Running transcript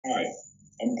Hi,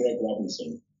 I'm Greg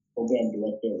Robinson, Program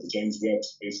Director of the James Webb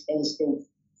Space Telescope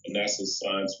and NASA's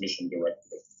Science Mission Director.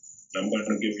 And I'm going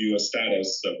to give you a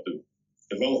status of the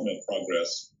development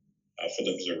progress for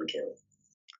the observatory.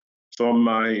 So on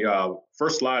my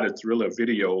first slide, it's really a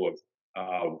video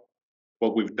of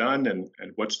what we've done and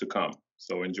what's to come.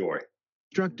 So enjoy.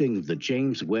 Constructing the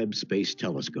James Webb Space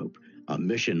Telescope, a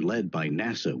mission led by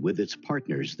NASA with its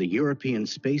partners, the European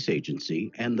Space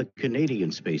Agency and the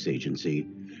Canadian Space Agency,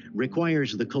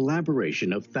 requires the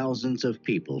collaboration of thousands of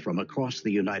people from across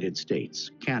the United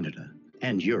States, Canada,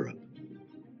 and Europe.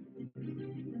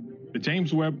 The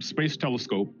James Webb Space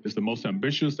Telescope is the most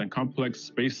ambitious and complex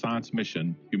space science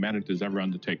mission humanity has ever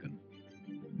undertaken.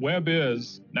 Webb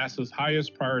is NASA's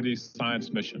highest priority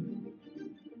science mission.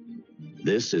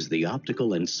 This is the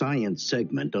optical and science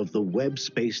segment of the Webb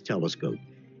Space Telescope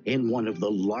in one of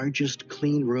the largest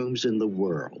clean rooms in the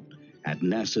world at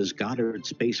NASA's Goddard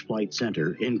Space Flight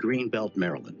Center in Greenbelt,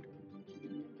 Maryland.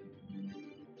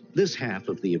 This half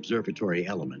of the observatory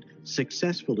element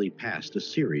successfully passed a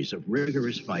series of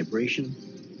rigorous vibration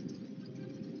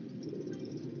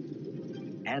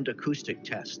and acoustic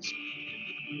tests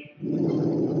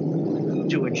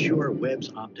to ensure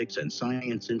Webb's optics and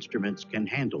science instruments can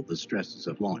handle the stresses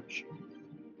of launch.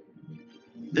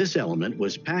 This element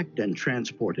was packed and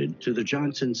transported to the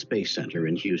Johnson Space Center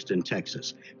in Houston,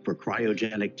 Texas, for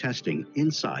cryogenic testing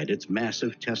inside its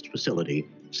massive test facility,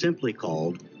 simply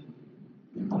called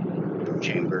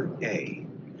Chamber A,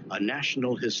 a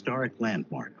National Historic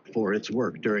Landmark for its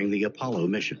work during the Apollo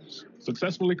missions.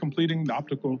 Successfully completing the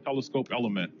optical telescope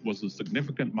element was a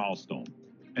significant milestone.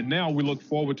 And now we look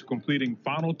forward to completing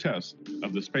final tests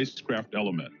of the spacecraft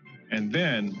element and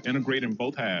then integrating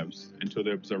both halves into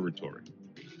the observatory.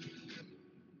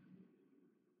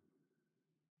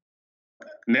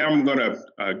 Now I'm going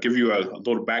to give you a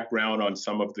little background on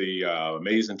some of the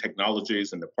amazing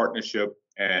technologies and the partnership,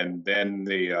 and then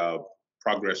the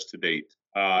progress to date.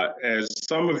 As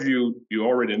some of you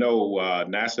already know,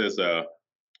 NASA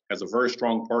has a very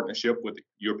strong partnership with the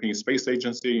European Space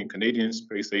Agency and Canadian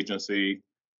Space Agency,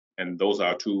 and those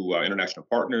are two international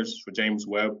partners for James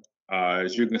Webb.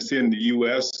 As you can see in the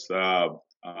U.S.,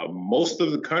 most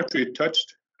of the country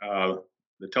touched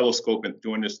the telescope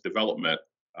during this development.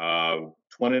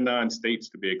 29 states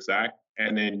to be exact,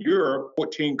 and in Europe,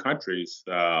 14 countries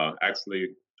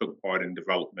actually took part in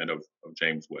development of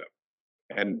James Webb.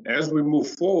 And as we move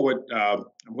forward, I'm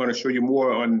going to show you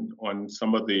more on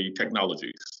some of the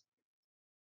technologies.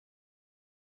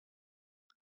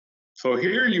 So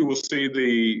here you will see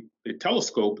the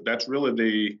telescope. That's really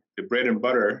the bread and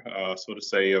butter, so to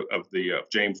say, of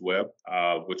James Webb,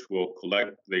 which will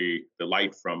collect the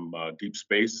light from deep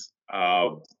space.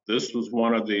 This was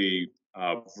one of the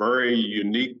very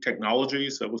unique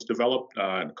technologies that was developed,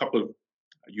 and a couple of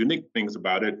unique things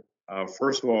about it.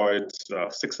 First of all, it's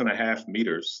 6.5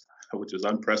 meters, which is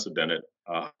unprecedented.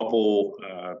 Hubble,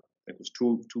 I think it was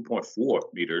 2.4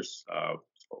 meters,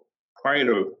 so quite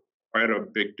a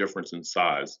big difference in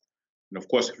size. And of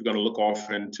course, if you're going to look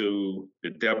off into the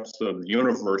depths of the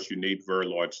universe, you need very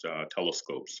large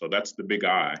telescopes. So that's the big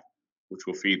eye, which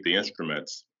will feed the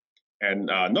instruments. And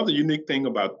another unique thing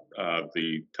about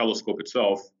the telescope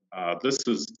itself, this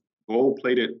is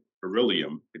gold-plated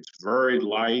beryllium. It's very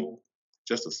light,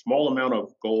 just a small amount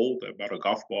of gold, about a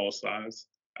golf ball size.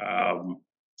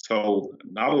 So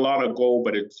not a lot of gold,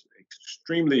 but it's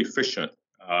extremely efficient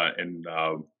in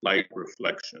light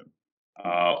reflection.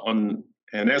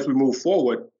 And as we move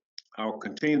forward, I'll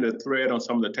continue to thread on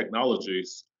some of the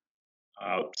technologies.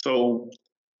 So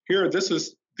here, this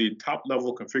is the top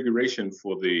level configuration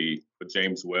for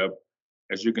James Webb.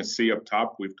 As you can see up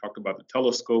top, we've talked about the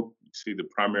telescope. You see the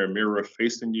primary mirror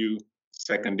facing you,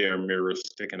 secondary mirror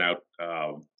sticking out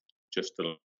just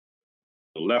to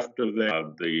the left of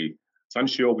the sun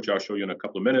shield, which I'll show you in a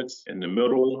couple of minutes, in the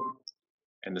middle,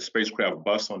 and the spacecraft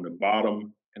bus on the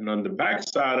bottom. And on the back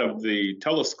side of the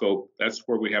telescope, that's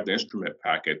where we have the instrument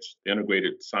package, the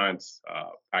integrated science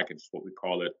package is what we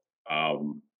call it.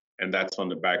 And that's on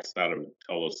the back side of the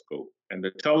telescope. And the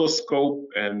telescope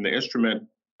and the instrument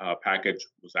package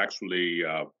was actually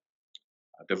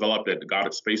developed at the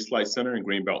Goddard Space Flight Center in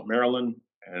Greenbelt, Maryland.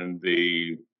 And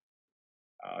the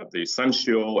sun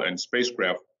shield and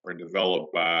spacecraft were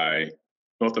developed by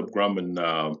Northrop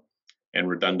Grumman in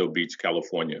Redondo Beach,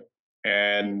 California.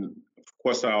 And of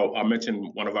course, I'll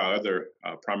mention one of our other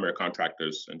primary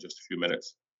contractors in just a few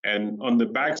minutes. And on the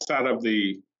back side of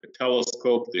the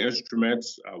telescope, the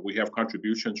instruments, we have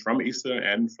contributions from ESA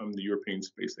and from the European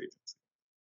Space Agency.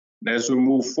 And as we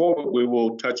move forward, we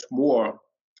will touch more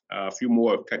a few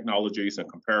more technologies and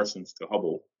comparisons to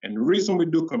Hubble. And the reason we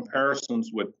do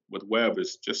comparisons with Webb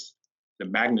is just the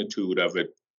magnitude of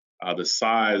it, the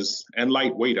size and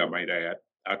lightweight, I might add.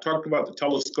 I talked about the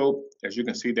telescope. As you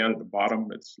can see down at the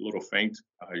bottom, it's a little faint.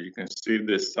 You can see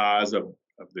the size of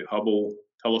the Hubble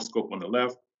telescope on the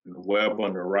left and the Webb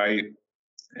on the right.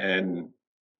 And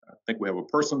I think we have a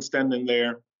person standing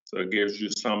there. So it gives you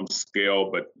some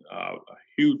scale, but a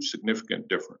huge significant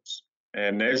difference.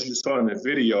 And as you saw in the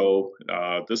video,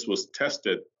 this was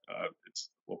tested. It's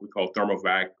what we call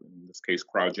thermovac, in this case,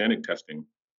 cryogenic testing,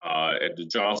 at the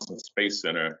Johnson Space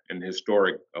Center in the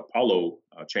historic Apollo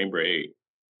Chamber A.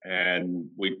 And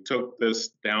we took this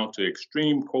down to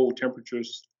extreme cold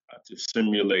temperatures to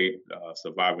simulate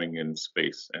surviving in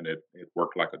space, and it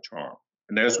worked like a charm.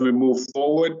 And as we move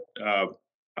forward,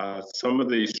 some of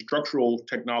the structural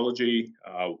technology,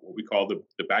 what we call the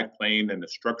backplane and the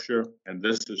structure, and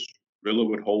this is really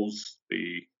what holds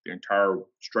the entire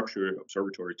structure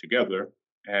observatory together.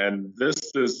 And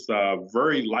this is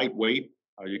very lightweight.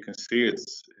 You can see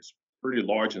it's pretty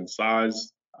large in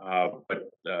size, but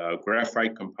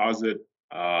graphite composite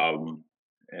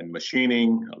and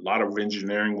machining, a lot of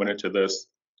engineering went into this,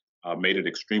 made it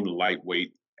extremely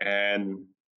lightweight. And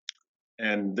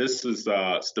this is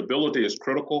stability is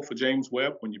critical for James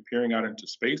Webb when you're peering out into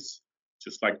space.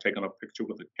 Just like taking a picture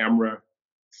with a camera,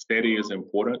 steady is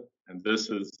important, and this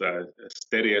is as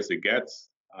steady as it gets.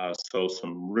 So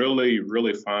some really,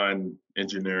 really fine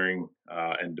engineering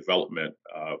and development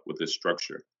with this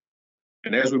structure.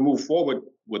 And as we move forward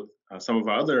with some of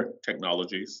our other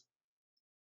technologies,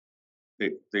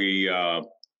 the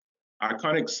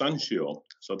iconic sun shield.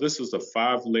 So this is a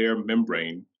 5-layer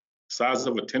membrane, size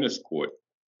of a tennis court,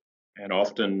 and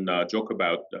often joke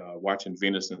about watching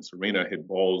Venus and Serena hit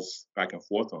balls back and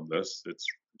forth on this. It's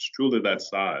truly that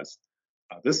size.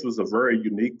 This was a very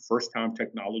unique first-time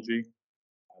technology.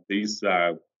 These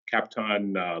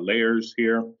Kapton layers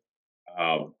here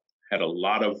had a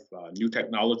lot of new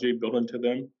technology built into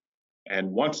them.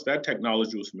 And once that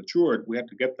technology was matured, we had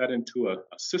to get that into a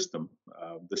system,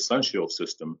 the Sunshield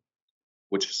system,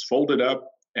 which is folded up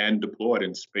and deployed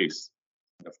in space.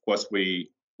 And of course, we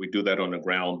do that on the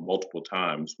ground multiple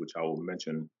times, which I will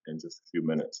mention in just a few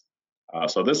minutes.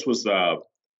 So this was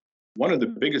one of the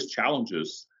biggest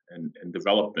challenges in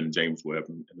developing James Webb,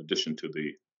 in addition to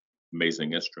the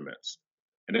amazing instruments.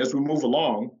 And as we move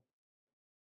along,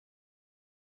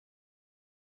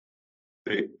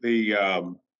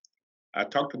 I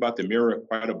talked about the mirror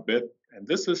quite a bit, and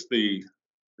this is the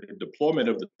deployment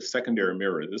of the secondary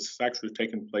mirror. This is actually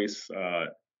taking place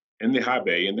in the high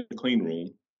bay, in the clean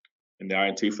room, in the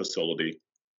INT facility.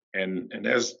 And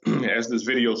as this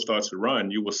video starts to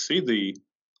run, you will see the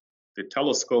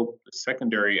telescope, the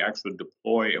secondary, actually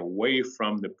deploy away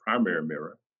from the primary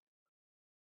mirror.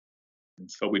 And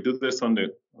so we do this on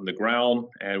the ground,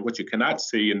 and what you cannot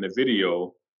see in the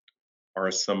video are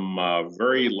some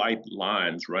very light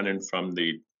lines running from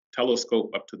the telescope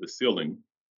up to the ceiling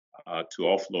to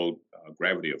offload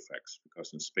gravity effects,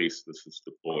 because in space this is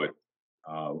deployed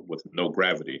with no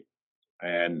gravity.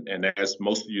 And as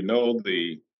most of you know,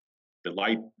 the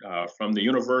light from the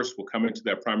universe will come into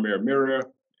that primary mirror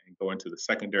and go into the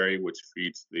secondary, which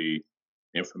feeds the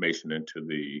information into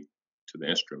the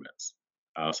instruments.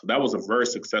 So that was a very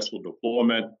successful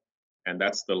deployment, and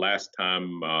that's the last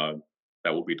time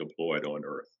that will be deployed on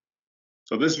Earth.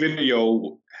 So this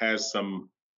video has some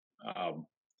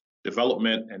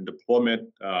development and deployment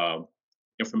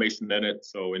information in it,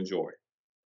 so enjoy.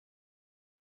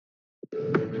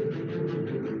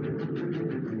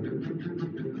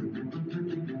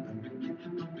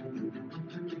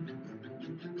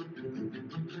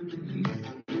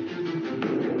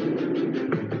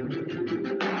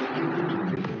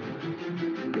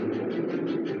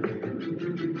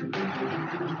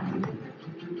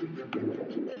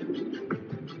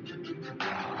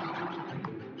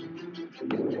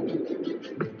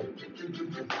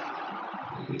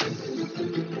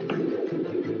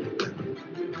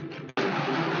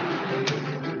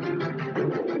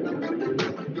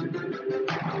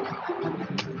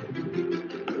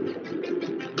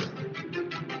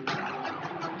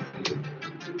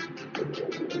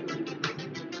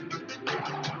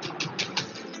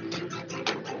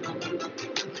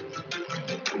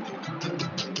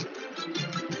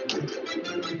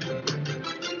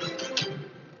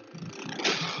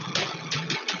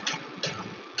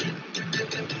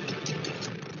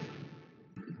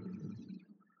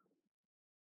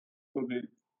 So the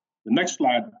next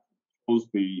slide shows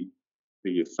the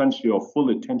Sunshield full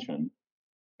attention,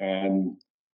 and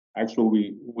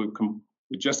actually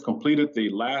we just completed the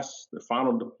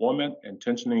final deployment and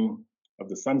tensioning of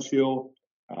the sun shield.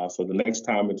 So the next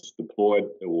time it's deployed,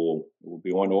 it will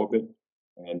be on orbit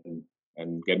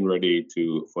and getting ready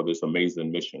for this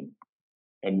amazing mission.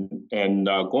 And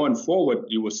going forward,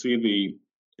 you will see the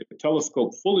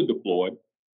telescope fully deployed.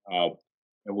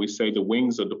 And we say the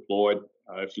wings are deployed.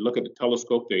 If you look at the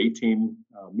telescope, there are 18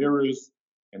 mirrors,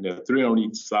 and there are 3 on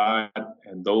each side.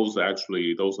 And those are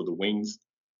the wings.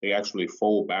 They actually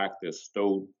fold back. They're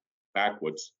stowed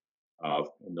backwards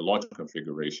in the launch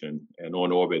configuration. And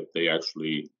on orbit, they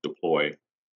actually deploy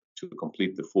to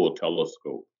complete the full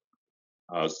telescope.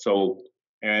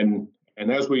 And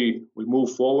as we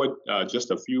move forward,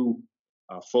 just a few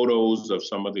photos of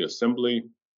some of the assembly.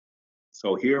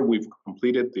 So here we've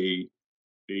completed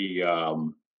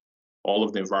all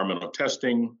of the environmental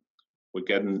testing. We're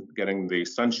getting the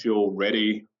sun shield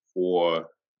ready for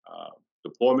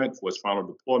deployment, for its final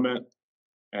deployment.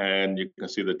 And you can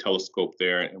see the telescope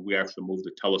there. And we actually moved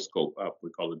the telescope up. We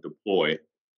call it deploy,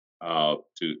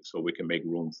 so we can make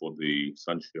room for the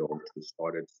sun shield to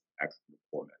start its actual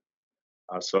deployment.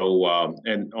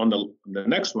 And on the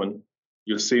next one,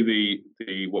 you'll see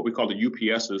the what we call the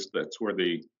UPSs. That's where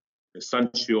the sun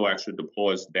shield actually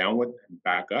deploys downward and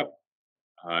back up.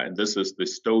 And this is the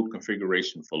stowed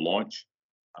configuration for launch.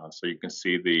 So you can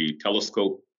see the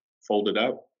telescope folded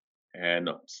up, and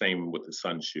same with the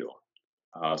sun shield.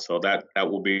 So that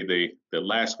will be the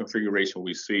last configuration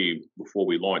we see before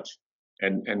we launch.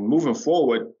 And moving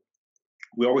forward,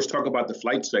 we always talk about the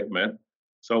flight segment.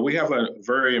 So we have a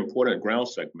very important ground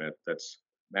segment that's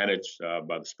managed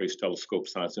by the Space Telescope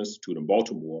Science Institute in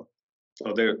Baltimore.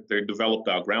 So they developed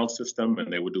our ground system,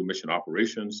 and they would do mission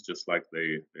operations just like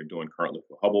they're doing currently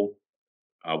for Hubble.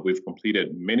 We've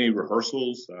completed many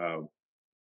rehearsals.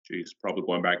 Probably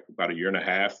going back about 1.5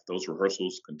 years. Those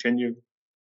rehearsals continue.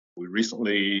 We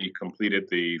recently completed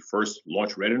the first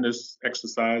launch readiness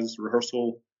exercise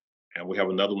rehearsal, and we have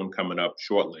another one coming up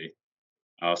shortly.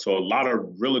 So a lot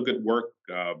of really good work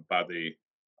by the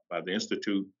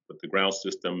Institute with the ground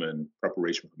system and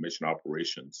preparation for mission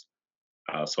operations.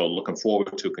 So looking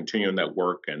forward to continuing that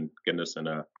work and getting us in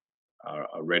a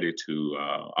ready to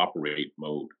operate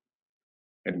mode.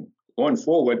 And going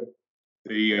forward,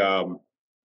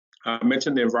 I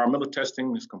mentioned the environmental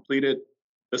testing is completed.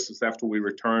 This is after we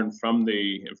return from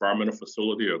the environmental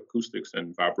facility of acoustics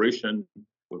and vibration.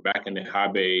 We're back in the high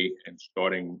bay and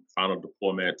starting final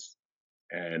deployments,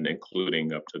 and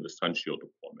including up to the sun shield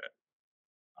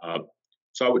deployment.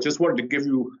 So I just wanted to give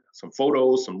you some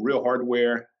photos, some real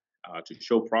hardware to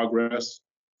show progress.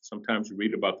 Sometimes you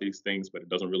read about these things, but it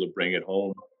doesn't really bring it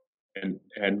home.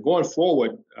 And going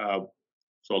forward,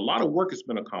 so a lot of work has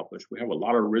been accomplished. We have a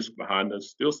lot of risk behind us,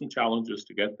 still some challenges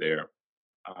to get there.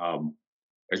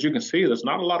 As you can see, there's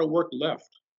not a lot of work left.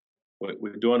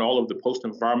 We're doing all of the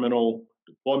post-environmental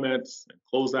deployments and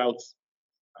closeouts.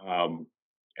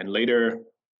 And later,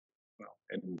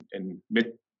 in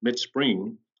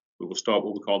mid-spring, we will start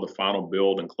what we call the final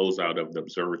build and closeout of the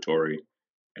observatory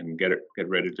and get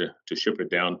ready to ship it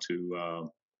down to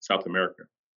South America,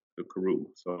 to Peru.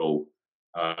 So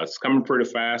it's coming pretty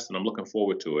fast, and I'm looking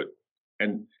forward to it.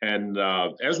 And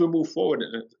as we move forward,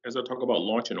 as I talk about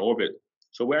launch and orbit,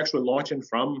 so we're actually launching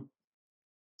from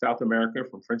South America,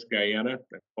 from French Guiana.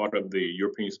 That's part of the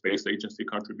European Space Agency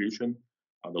contribution,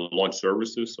 the launch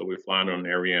services. So we're flying on an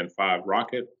Ariane 5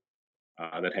 rocket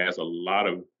that has a lot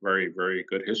of very, very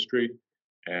good history.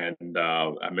 And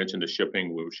I mentioned the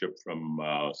shipping. We were shipped from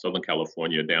Southern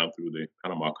California down through the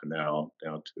Panama Canal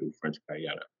down to French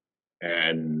Guiana.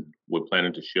 And we're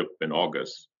planning to ship in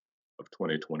August of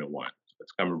 2021. So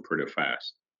it's coming pretty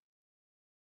fast.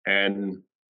 And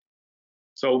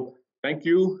so thank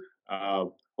you.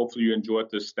 Hopefully you enjoyed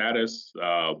this status.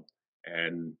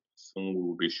 And soon we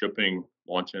will be shipping,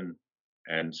 launching,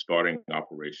 and starting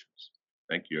operations.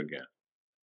 Thank you again.